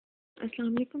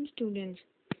Assalamu alaikum students.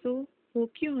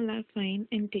 Hope you all are fine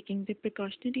and taking the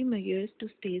precautionary measures to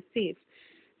stay safe.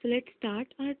 Let's start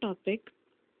our topic.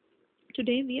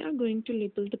 Today we are going to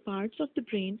label the parts of the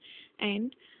brain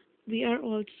and we are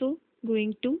also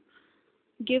going to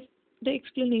give the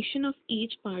explanation of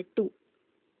each part too.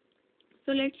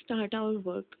 Let's start our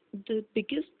work. The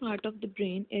biggest part of the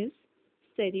brain is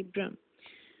cerebrum.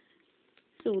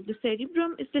 The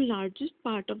cerebrum is the largest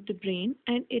part of the brain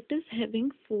and it is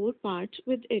having four parts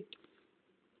with it,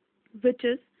 which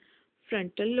is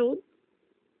frontal lobe.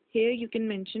 Here you can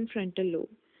mention frontal lobe.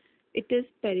 It is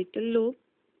parietal lobe,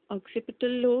 occipital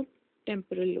lobe,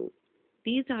 temporal lobe.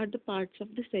 These are the parts of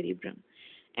the cerebrum.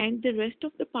 And the rest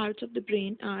of the parts of the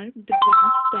brain are the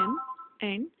brain stem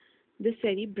and the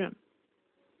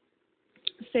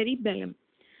cerebellum.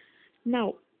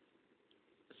 Now,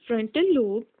 frontal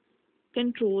lobe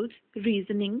controls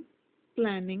reasoning,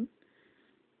 planning,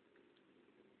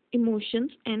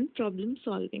 emotions, and problem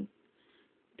solving.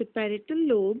 The parietal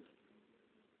lobe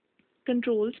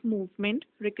controls movement,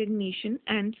 recognition,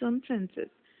 and some senses.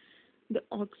 The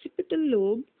occipital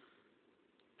lobe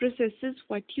processes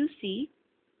what you see,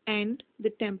 and the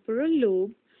temporal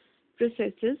lobe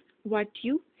processes what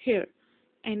you hear.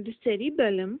 And the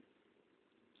cerebellum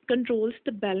controls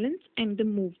the balance and the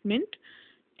movement,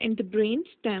 and the brain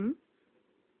stem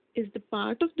is the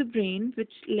part of the brain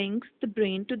which links the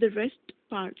brain to the rest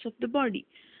parts of the body.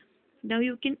 Now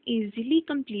you can easily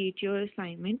complete your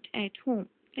assignment at home.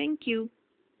 Thank you.